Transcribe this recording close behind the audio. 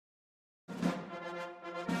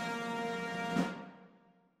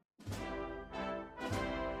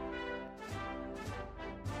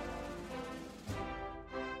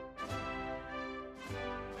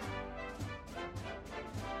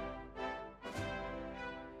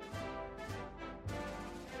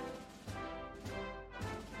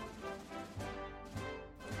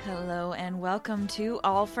Hello and welcome to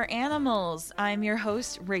All for Animals. I'm your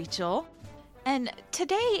host, Rachel. And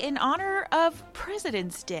today, in honor of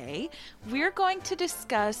President's Day, we're going to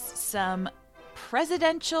discuss some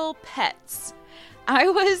presidential pets. I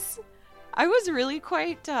was really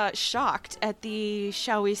quite shocked at the,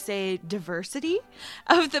 shall we say, diversity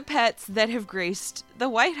of the pets that have graced the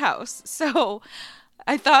White House. So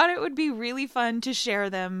I thought it would be really fun to share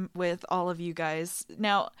them with all of you guys.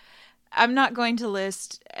 Now, I'm not going to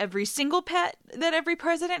list every single pet that every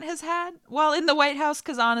president has had while in the White House,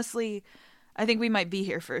 because honestly, I think we might be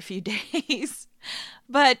here for a few days.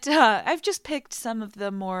 But I've just picked some of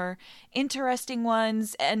the more interesting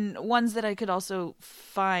ones and ones that I could also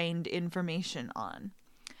find information on.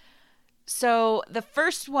 So the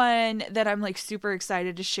first one that I'm super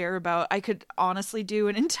excited to share about, I could honestly do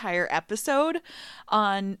an entire episode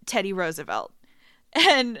on Teddy Roosevelt.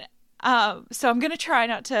 And so I'm going to try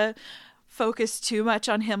not to focus too much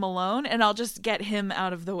on him alone, and I'll just get him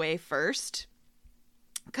out of the way first.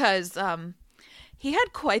 Because he had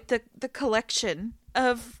quite the collection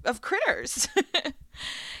of critters.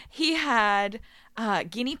 He had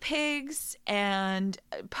guinea pigs and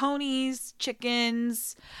ponies,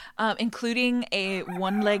 chickens, including a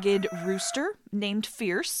one-legged rooster named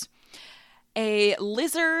Fierce, a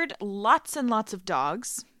lizard, lots and lots of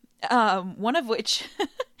dogs, one of which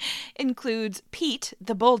includes Pete,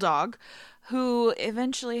 the bulldog, who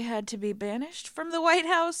eventually had to be banished from the White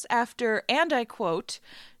House after, and I quote,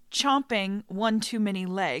 chomping one too many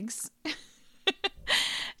legs.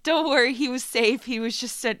 Don't worry, he was safe. He was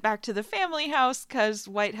just sent back to the family house because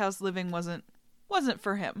White House living wasn't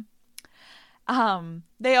for him.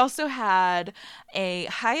 They also had a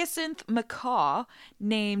hyacinth macaw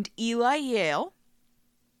named Eli Yale.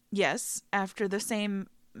 Yes, after the same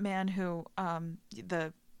man who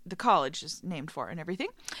the college is named for and everything.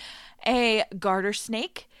 A garter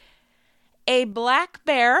snake. A black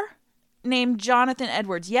bear named Jonathan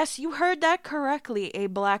Edwards. Yes, you heard that correctly, a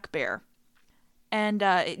black bear. And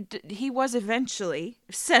he was eventually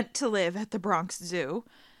sent to live at the Bronx Zoo.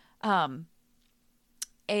 Let's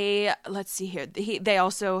see here. They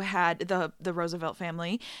also had, the Roosevelt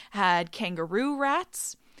family had kangaroo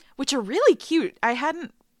rats, which are really cute. I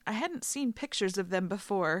hadn't seen pictures of them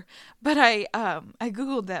before, but I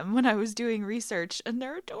Googled them when I was doing research, and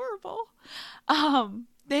they're adorable.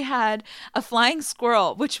 They had a flying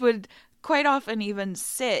squirrel, which would quite often even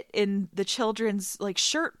sit in the children's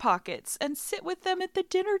shirt pockets and sit with them at the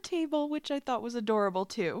dinner table, which I thought was adorable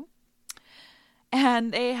too.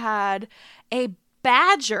 And they had a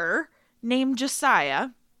badger named Josiah,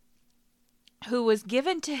 who was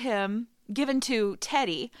given to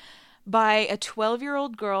Teddy by a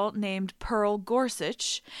 12-year-old girl named Pearl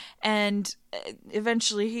Gorsuch, and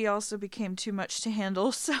eventually he also became too much to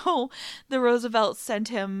handle, so the Roosevelts sent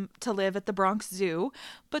him to live at the Bronx Zoo,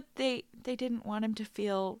 but they didn't want him to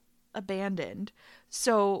feel abandoned,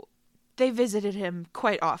 so they visited him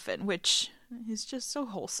quite often, which is just so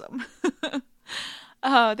wholesome.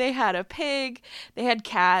 They had a pig, they had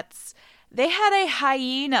cats, they had a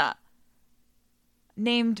hyena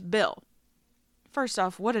named Bill. First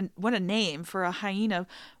off, what a name for a hyena.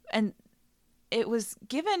 And it was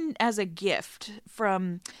given as a gift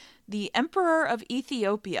from the Emperor of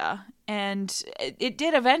Ethiopia. And it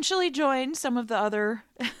did eventually join some of the other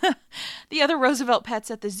Roosevelt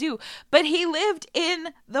pets at the zoo. But he lived in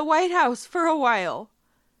the White House for a while.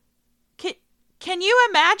 Can you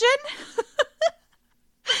imagine?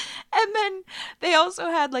 And then they also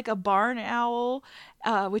had a barn owl,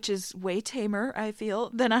 which is way tamer, I feel,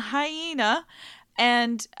 than a hyena.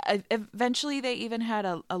 And eventually they even had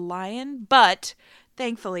a lion, but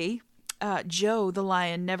thankfully, Joe the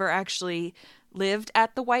lion never actually lived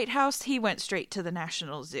at the White House. He went straight to the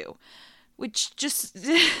National Zoo, which just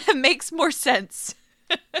makes more sense.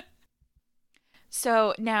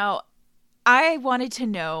 So now I wanted to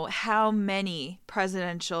know how many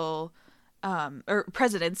presidents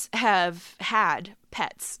have had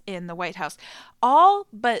pets in the White House. All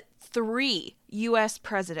but 3 U.S.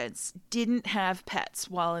 presidents didn't have pets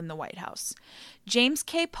while in the White House. James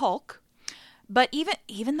K. Polk, but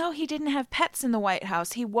even though he didn't have pets in the White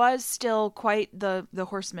House, he was still quite the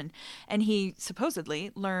horseman, and he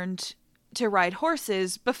supposedly learned to ride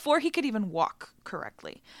horses before he could even walk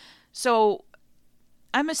correctly. So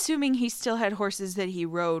I'm assuming he still had horses that he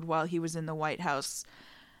rode while he was in the White House.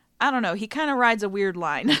 I don't know. He kind of rides a weird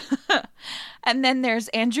line. And then there's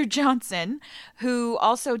Andrew Johnson, who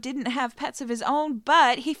also didn't have pets of his own,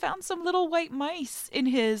 but he found some little white mice in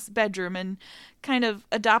his bedroom and kind of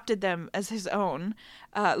adopted them as his own,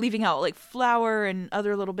 leaving out flour and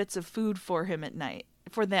other little bits of food for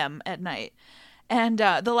them at night. And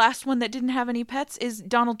the last one that didn't have any pets is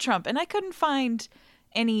Donald Trump. And I couldn't find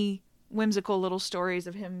any whimsical little stories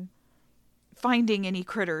of him finding any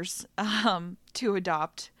critters to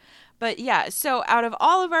adopt. But yeah, so out of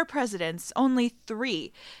all of our presidents, only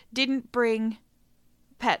 3 didn't bring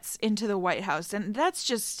pets into the White House. And that's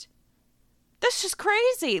just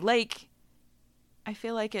crazy. Like, I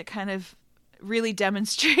feel like it kind of really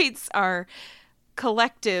demonstrates our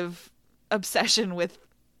collective obsession with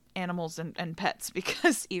animals and pets,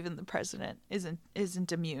 because even the president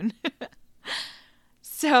isn't immune.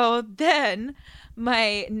 So then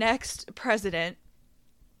my next president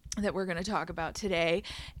that we're going to talk about today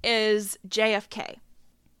is JFK.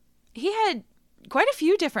 He had quite a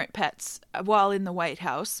few different pets while in the White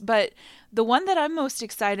House, but the one that I'm most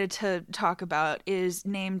excited to talk about is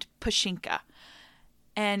named Pashinka.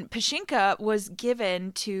 And Pashinka was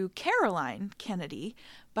given to Caroline Kennedy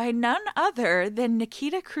by none other than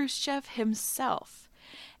Nikita Khrushchev himself.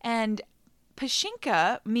 And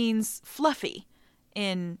Pashinka means fluffy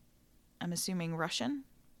in, I'm assuming, Russian,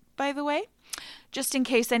 by the way, just in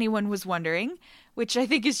case anyone was wondering, which I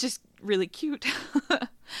think is just really cute.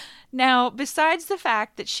 Now, besides the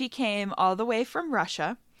fact that she came all the way from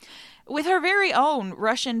Russia with her very own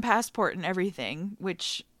Russian passport and everything,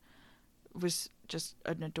 which was just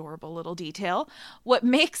an adorable little detail, what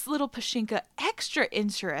makes little Pashinka extra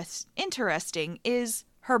interesting is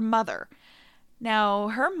her mother. Now,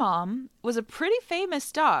 her mom was a pretty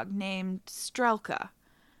famous dog named Strelka.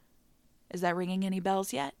 Is that ringing any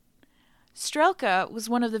bells yet? Strelka was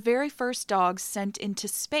one of the very first dogs sent into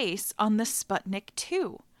space on the Sputnik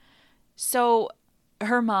 2. So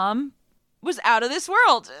her mom was out of this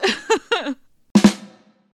world.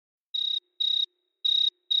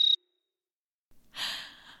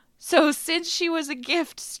 So since she was a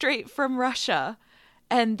gift straight from Russia,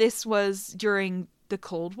 and this was during the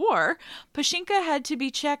Cold War, Pashinka had to be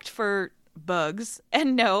checked for bugs.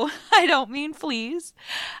 And no, I don't mean fleas.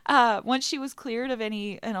 Once she was cleared of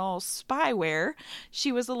any and all spyware,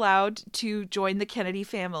 she was allowed to join the Kennedy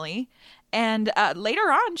family. And later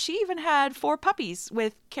on, she even had 4 puppies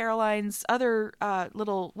with Caroline's other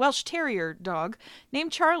little Welsh Terrier dog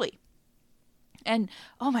named Charlie. And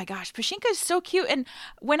oh my gosh, Pashinka is so cute. And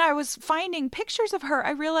when I was finding pictures of her, I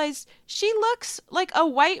realized she looks like a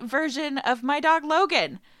white version of my dog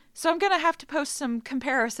Logan. So I'm going to have to post some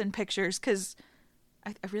comparison pictures because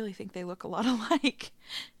I really think they look a lot alike.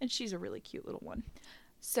 And she's a really cute little one.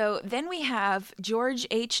 So then we have George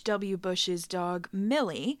H.W. Bush's dog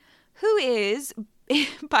Millie, who is,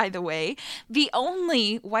 by the way, the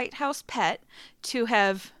only White House pet to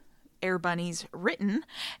have Air Bunnies written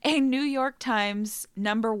a New York Times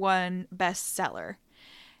 #1 bestseller.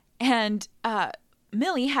 And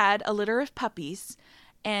Millie had a litter of puppies,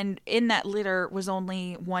 and in that litter was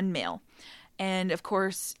only 1 male. And of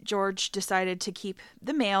course, George decided to keep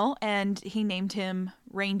the male, and he named him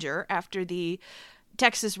Ranger after the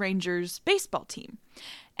Texas Rangers baseball team.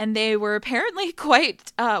 And they were apparently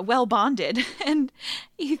quite well bonded. And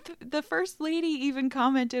the First Lady even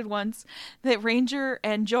commented once that Ranger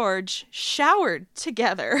and George showered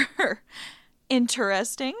together.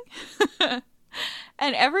 Interesting. And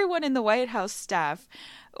everyone in the White House staff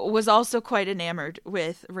was also quite enamored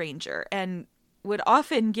with Ranger and would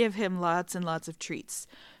often give him lots and lots of treats,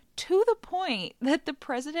 to the point that the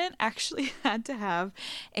president actually had to have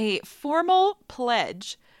a formal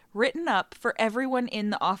pledge written up for everyone in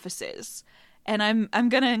the offices. And I'm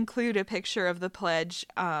going to include a picture of the pledge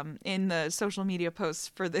in the social media posts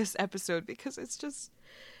for this episode, because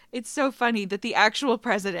it's so funny that the actual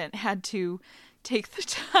president had to take the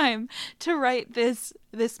time to write this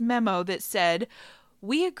memo that said,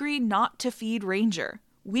 "We agree not to feed Ranger.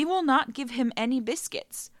 We will not give him any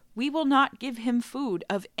biscuits. We will not give him food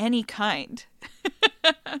of any kind."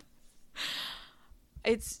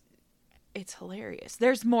 It's hilarious.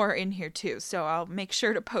 There's more in here too, so I'll make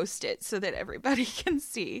sure to post it so that everybody can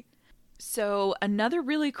see. So another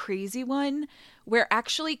really crazy one where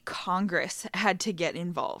actually Congress had to get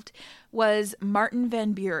involved was Martin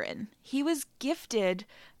Van Buren. He was gifted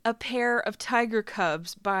a pair of tiger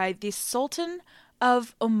cubs by the Sultan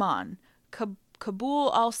of Oman,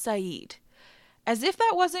 Kabul al-Said. As if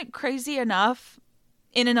that wasn't crazy enough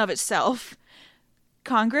in and of itself,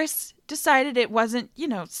 Congress decided it wasn't,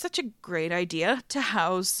 such a great idea to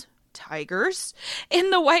house tigers in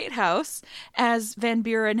the White House as Van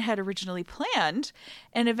Buren had originally planned,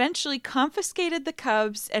 and eventually confiscated the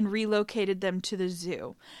cubs and relocated them to the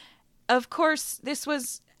zoo. Of course, this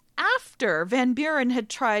was after Van Buren had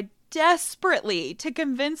tried desperately to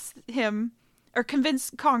convince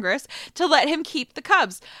Congress to let him keep the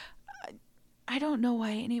cubs. I don't know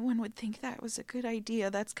why anyone would think that was a good idea.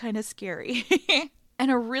 That's kind of scary. And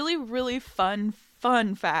a really, really fun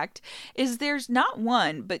fact is there's not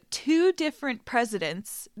one, but two different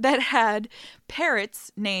presidents that had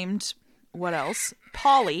parrots named, what else?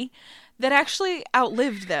 Polly, that actually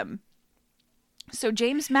outlived them. So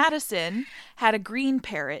James Madison had a green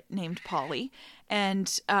parrot named Polly,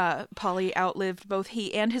 and Polly outlived both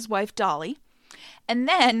he and his wife Dolly. And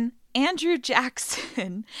then Andrew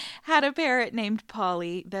Jackson had a parrot named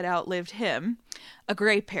Polly that outlived him, a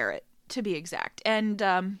gray parrot to be exact.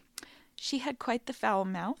 And she had quite the foul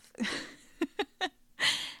mouth.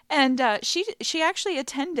 And she actually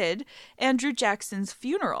attended Andrew Jackson's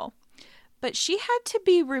funeral, but she had to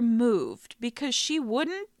be removed because she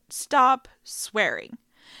wouldn't stop swearing.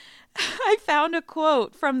 I found a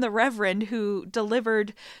quote from the Reverend who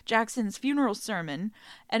delivered Jackson's funeral sermon,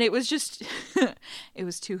 and it was just, it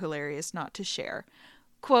was too hilarious not to share.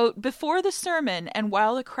 Quote, "Before the sermon and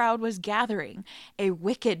while the crowd was gathering, a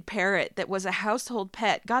wicked parrot that was a household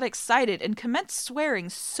pet got excited and commenced swearing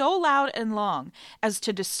so loud and long as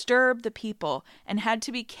to disturb the people and had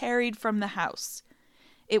to be carried from the house.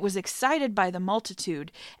 It was excited by the multitude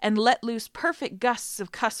and let loose perfect gusts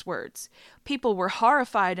of cuss words. People were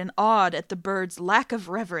horrified and awed at the bird's lack of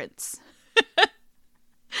reverence."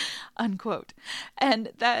 Unquote.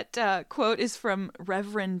 And that quote is from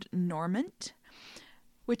Reverend Normant,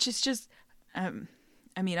 which is just, I'm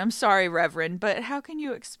sorry, Reverend, but how can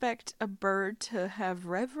you expect a bird to have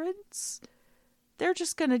reverence? They're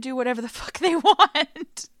just going to do whatever the fuck they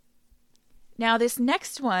want. Now, this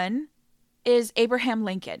next one is Abraham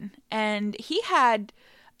Lincoln, and he had,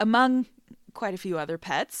 among quite a few other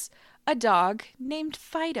pets, a dog named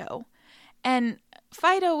Fido. And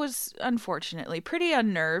Fido was, unfortunately, pretty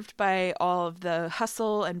unnerved by all of the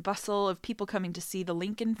hustle and bustle of people coming to see the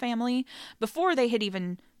Lincoln family before they had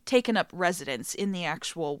even taken up residence in the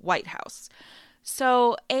actual White House.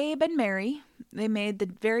 So Abe and Mary, they made the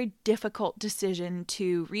very difficult decision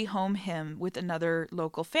to rehome him with another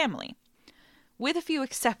local family, with a few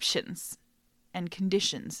exceptions and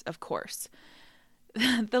conditions, of course.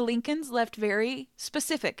 The Lincolns left very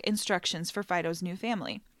specific instructions for Fido's new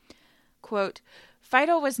family. Quote,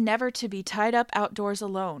 "Fido was never to be tied up outdoors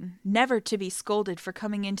alone, never to be scolded for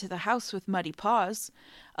coming into the house with muddy paws,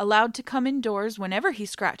 allowed to come indoors whenever he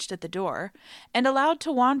scratched at the door, and allowed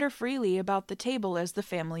to wander freely about the table as the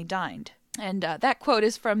family dined." And that quote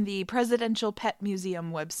is from the Presidential Pet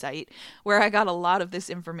Museum website, where I got a lot of this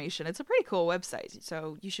information. It's a pretty cool website,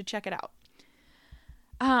 so you should check it out.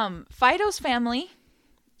 Fido's family,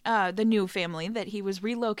 the new family that he was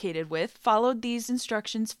relocated with, followed these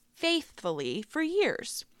instructions faithfully for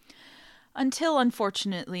years. Until,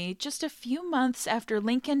 unfortunately, just a few months after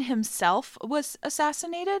Lincoln himself was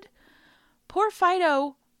assassinated, poor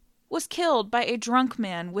Fido was killed by a drunk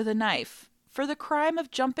man with a knife for the crime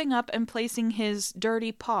of jumping up and placing his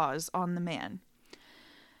dirty paws on the man.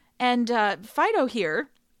 And Fido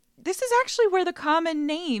here, this is actually where the common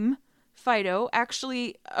name Fido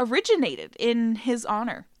actually originated in his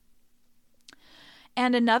honor.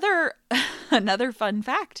 And another fun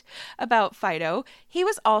fact about Fido, he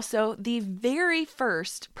was also the very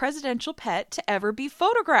first presidential pet to ever be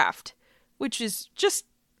photographed, which is just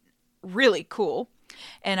really cool.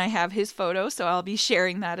 And I have his photo, so I'll be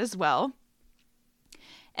sharing that as well.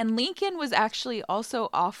 And Lincoln was actually also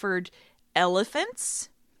offered elephants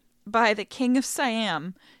by the King of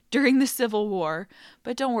Siam during the Civil War,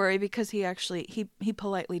 but don't worry, because he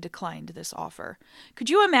politely declined this offer. Could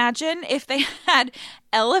you imagine if they had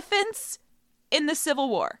elephants in the Civil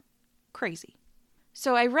War? Crazy.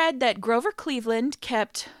 So I read that Grover Cleveland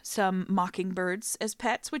kept some mockingbirds as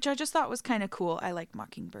pets, which I just thought was kind of cool. I like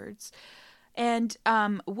mockingbirds. And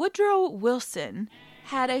Woodrow Wilson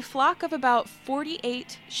had a flock of about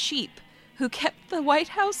 48 sheep who kept the White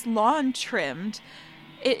House lawn trimmed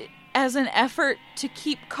as an effort to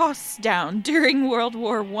keep costs down during World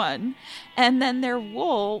War I. And then their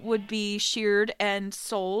wool would be sheared and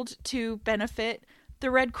sold to benefit the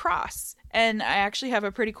Red Cross. And I actually have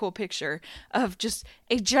a pretty cool picture of just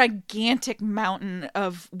a gigantic mountain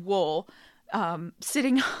of wool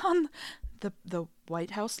sitting on the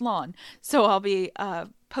White House lawn. So I'll be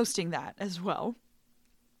posting that as well.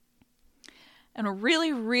 And a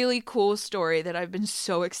really, really cool story that I've been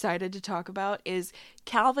so excited to talk about is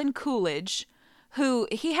Calvin Coolidge, who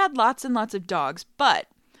he had lots and lots of dogs, but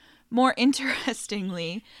more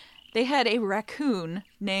interestingly, they had a raccoon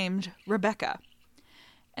named Rebecca.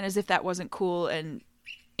 And as if that wasn't cool and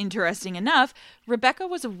interesting enough, Rebecca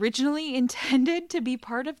was originally intended to be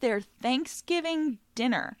part of their Thanksgiving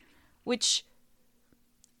dinner, which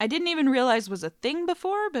I didn't even realize was a thing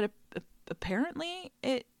before, but apparently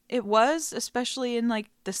it was, especially in like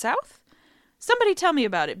the South. Somebody tell me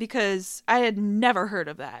about it, because I had never heard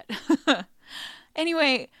of that.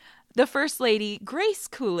 Anyway, the First Lady, Grace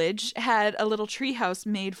Coolidge, had a little treehouse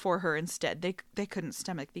made for her instead. They couldn't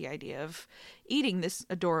stomach the idea of eating this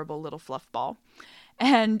adorable little fluff ball.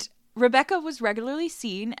 And Rebecca was regularly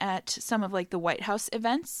seen at some of like the White House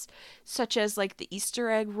events, such as like the Easter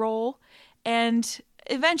egg roll. And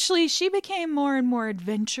eventually she became more and more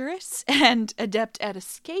adventurous and adept at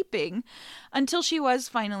escaping until she was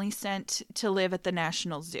finally sent to live at the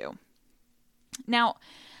National Zoo. Now,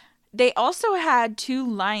 they also had 2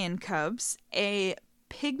 lion cubs, a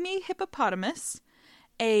pygmy hippopotamus,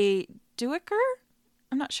 a duiker.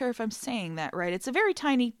 I'm not sure if I'm saying that right. It's a very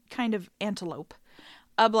tiny kind of antelope,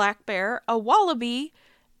 a black bear, a wallaby,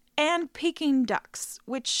 and Peking ducks,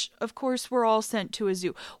 which, of course, were all sent to a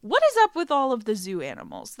zoo. What is up with all of the zoo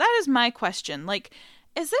animals? That is my question. Like,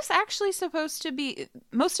 is this actually supposed to be...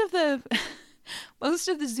 Most of the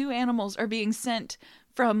zoo animals are being sent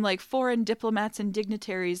from like foreign diplomats and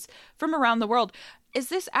dignitaries from around the world. Is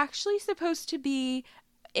this actually supposed to be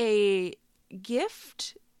a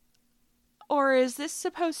gift? Or is this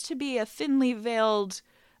supposed to be a thinly veiled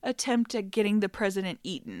attempt at getting the president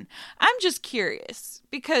eaten? I'm just curious,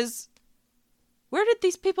 because where did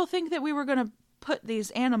these people think that we were going to put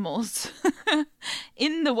these animals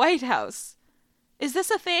in the White House? Is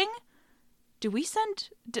this a thing? Do we send...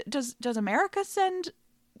 Does America send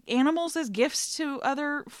animals as gifts to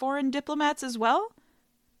other foreign diplomats as well?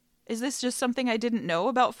 Is this just something I didn't know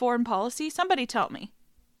about foreign policy? Somebody tell me.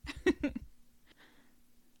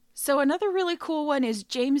 So another really cool one is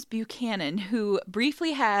James Buchanan, who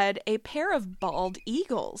briefly had a pair of bald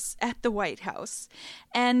eagles at the White House.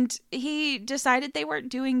 And he decided they weren't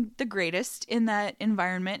doing the greatest in that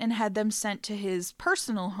environment and had them sent to his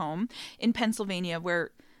personal home in Pennsylvania,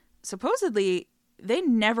 where supposedly they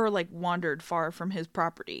never like wandered far from his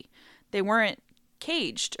property. They weren't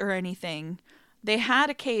caged or anything. They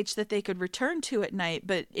had a cage that they could return to at night,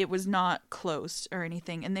 but it was not closed or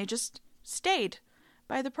anything, and they just stayed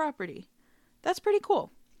by the property. That's pretty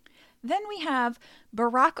cool. Then we have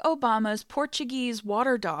Barack Obama's Portuguese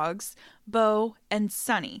water dogs, Bo and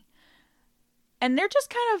Sunny. And they're just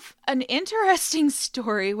kind of an interesting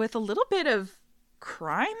story with a little bit of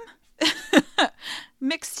crime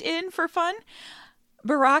mixed in for fun.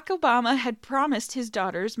 Barack Obama had promised his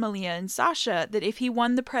daughters, Malia and Sasha, that if he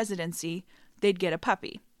won the presidency, they'd get a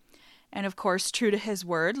puppy. And of course, true to his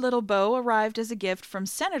word, little Bo arrived as a gift from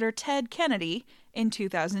Senator Ted Kennedy in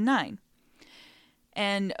 2009.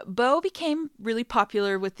 And Bo became really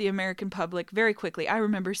popular with the American public very quickly. I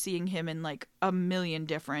remember seeing him in like a million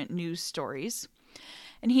different news stories.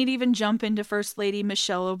 And he'd even jump into First Lady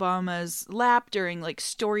Michelle Obama's lap during like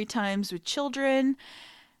story times with children.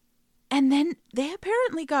 And then they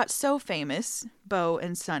apparently got so famous, Bo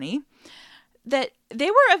and Sunny, that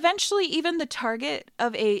they were eventually even the target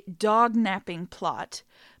of a dog napping plot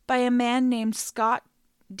by a man named Scott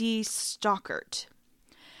D. Stockert.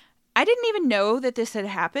 I didn't even know that this had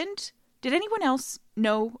happened. Did anyone else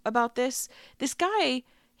know about this? This guy,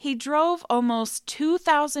 he drove almost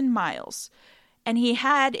 2,000 miles, and he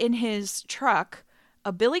had in his truck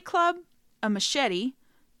a billy club, a machete,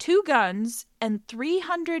 2 guns, and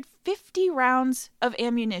 350 rounds of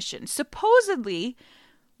ammunition, supposedly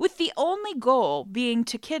with the only goal being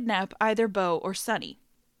to kidnap either Bo or Sunny.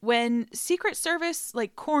 When Secret Service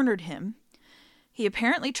cornered him, he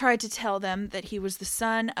apparently tried to tell them that he was the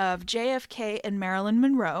son of JFK and Marilyn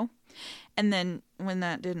Monroe, and then when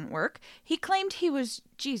that didn't work, he claimed he was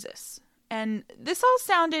Jesus. And this all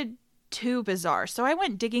sounded too bizarre, so I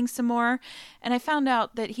went digging some more, and I found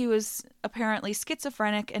out that he was apparently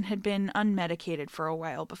schizophrenic and had been unmedicated for a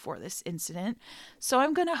while before this incident. So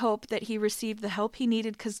I'm going to hope that he received the help he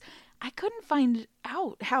needed, because I couldn't find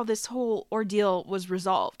out how this whole ordeal was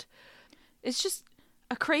resolved. It's just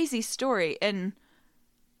a crazy story, and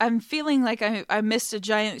I'm feeling like I missed a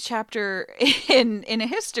giant chapter in a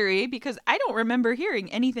history because I don't remember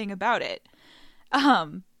hearing anything about it.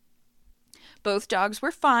 Both dogs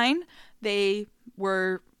were fine. They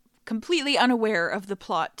were completely unaware of the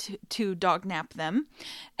plot to dognap them,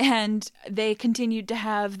 and they continued to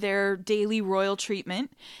have their daily royal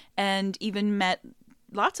treatment and even met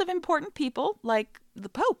lots of important people like the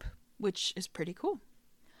Pope, which is pretty cool.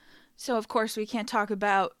 So, of course, we can't talk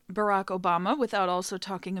about Barack Obama without also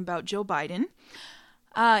talking about Joe Biden.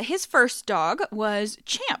 His first dog was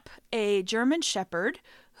Champ, a German Shepherd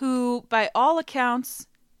who, by all accounts,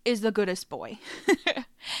 is the goodest boy.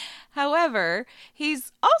 However,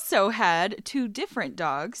 he's also had two different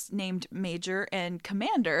dogs named Major and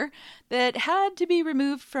Commander that had to be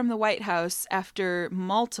removed from the White House after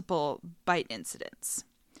multiple bite incidents.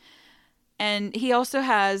 And he also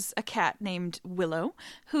has a cat named Willow,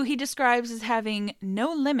 who he describes as having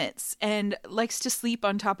no limits and likes to sleep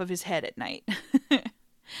on top of his head at night.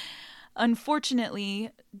 Unfortunately,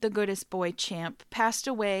 the goodest boy Champ passed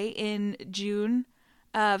away in June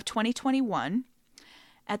of 2021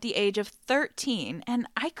 at the age of 13, and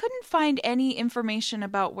I couldn't find any information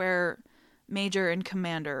about where Major and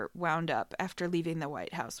Commander wound up after leaving the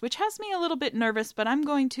White House, which has me a little bit nervous, but I'm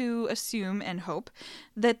going to assume and hope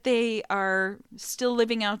that they are still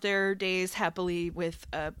living out their days happily with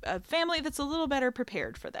a family that's a little better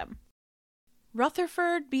prepared for them.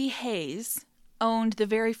 Rutherford B. Hayes owned the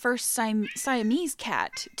very first Siamese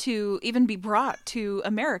cat to even be brought to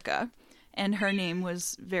America, and her name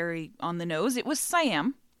was very on the nose. It was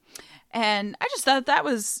Siam, and I just thought that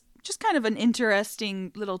was just kind of an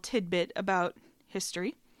interesting little tidbit about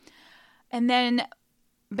history. And then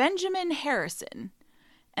Benjamin Harrison,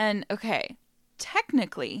 and okay,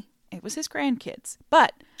 technically it was his grandkids,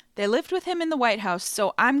 but they lived with him in the White House,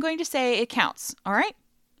 so I'm going to say it counts, all right?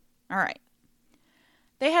 All right.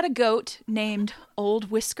 They had a goat named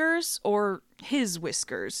Old Whiskers, or his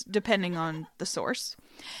Whiskers, depending on the source.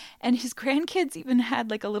 And his grandkids even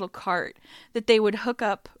had like a little cart that they would hook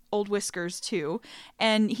up Old Whiskers to,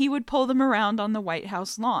 and he would pull them around on the White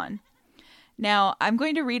House lawn. Now, I'm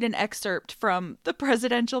going to read an excerpt from the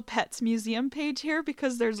Presidential Pets Museum page here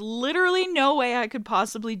because there's literally no way I could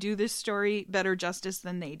possibly do this story better justice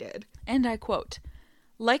than they did. And I quote,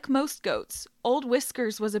 "Like most goats, Old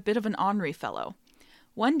Whiskers was a bit of an ornery fellow.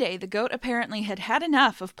 One day, the goat apparently had had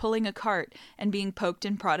enough of pulling a cart and being poked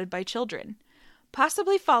and prodded by children.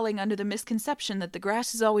 Possibly falling under the misconception that the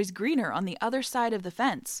grass is always greener on the other side of the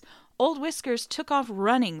fence, Old Whiskers took off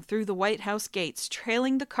running through the White House gates,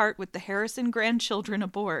 trailing the cart with the Harrison grandchildren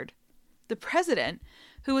aboard. The president,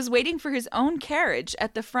 who was waiting for his own carriage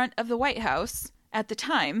at the front of the White House at the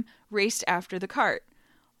time, raced after the cart.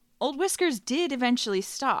 Old Whiskers did eventually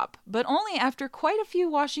stop, but only after quite a few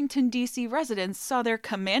Washington, D.C. residents saw their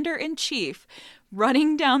commander-in-chief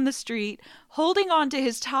running down the street, holding onto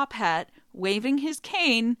his top hat, waving his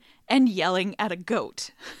cane, and yelling at a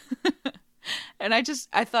goat." And I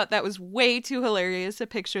thought that was way too hilarious, a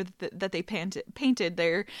picture that they painted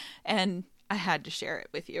there, and I had to share it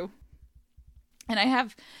with you. And I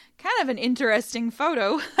have kind of an interesting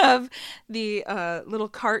photo of the little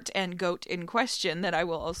cart and goat in question that I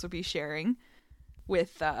will also be sharing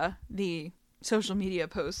with the social media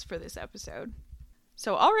posts for this episode.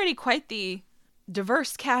 So already quite the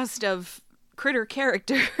diverse cast of critter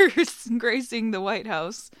characters gracing the White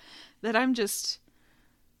House that I'm just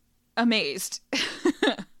amazed.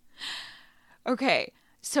 Okay,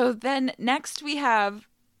 so then next we have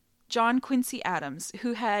John Quincy Adams,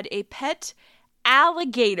 who had a pet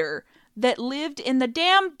alligator that lived in the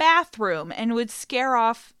damn bathroom and would scare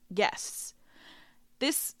off guests.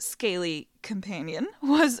 This scaly companion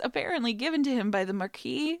was apparently given to him by the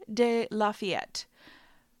Marquis de Lafayette.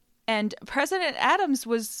 And President Adams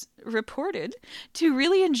was reported to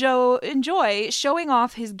really enjoy showing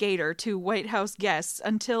off his gator to White House guests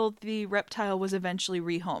until the reptile was eventually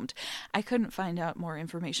rehomed. I couldn't find out more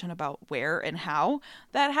information about where and how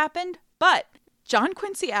that happened, but John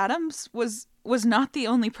Quincy Adams was not the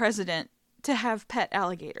only president to have pet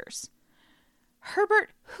alligators.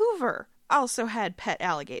 Herbert Hoover also had pet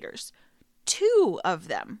alligators. 2 of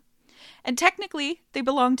them. And technically, they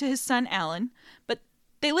belonged to his son Alan, but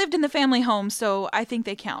they lived in the family home, so I think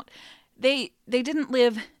they count. They didn't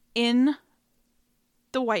live in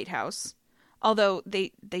the White House, although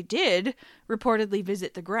they did reportedly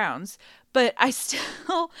visit the grounds, but I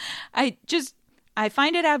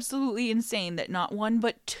find it absolutely insane that not 1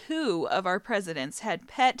 but 2 of our presidents had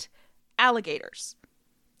pet alligators.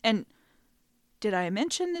 And did I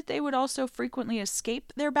mention that they would also frequently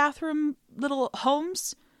escape their bathroom little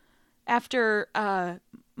homes after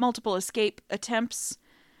multiple escape attempts,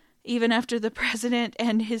 even after the president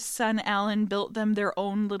and his son Alan built them their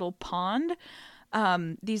own little pond?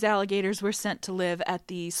 These alligators were sent to live at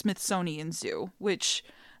the Smithsonian Zoo, which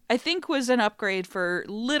I think was an upgrade for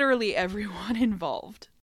literally everyone involved.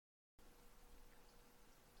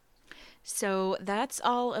 So that's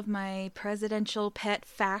all of my presidential pet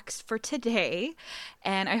facts for today.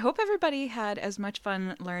 And I hope everybody had as much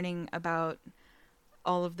fun learning about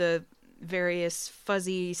all of the various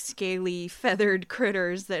fuzzy, scaly, feathered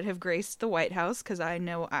critters that have graced the White House, because I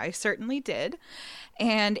know I certainly did.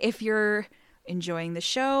 And if you're enjoying the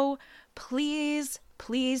show, please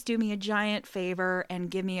do me a giant favor and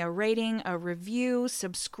give me a rating, a review,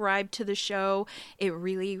 subscribe to the show. It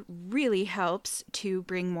really, really helps to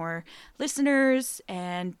bring more listeners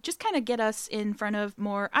and just kind of get us in front of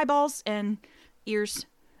more eyeballs and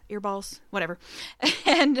earballs, whatever.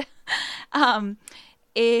 And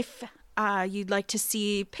if you'd like to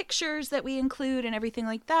see pictures that we include and everything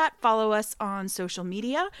like that, follow us on social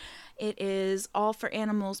media. It is All for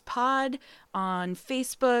Animals Pod on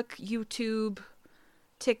Facebook, YouTube,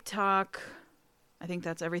 TikTok, I think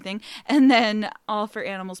that's everything. And then All for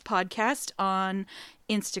Animals Podcast on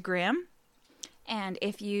Instagram. And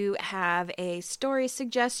if you have a story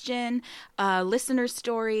suggestion, a listener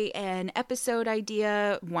story, an episode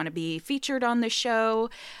idea, want to be featured on the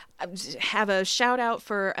show, have a shout out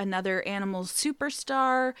for another animal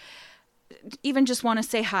superstar, even just want to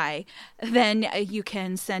say hi, then you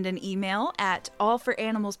can send an email at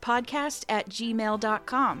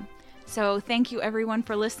allforanimalspodcast@gmail.com. So thank you everyone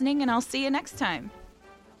for listening, and I'll see you next time.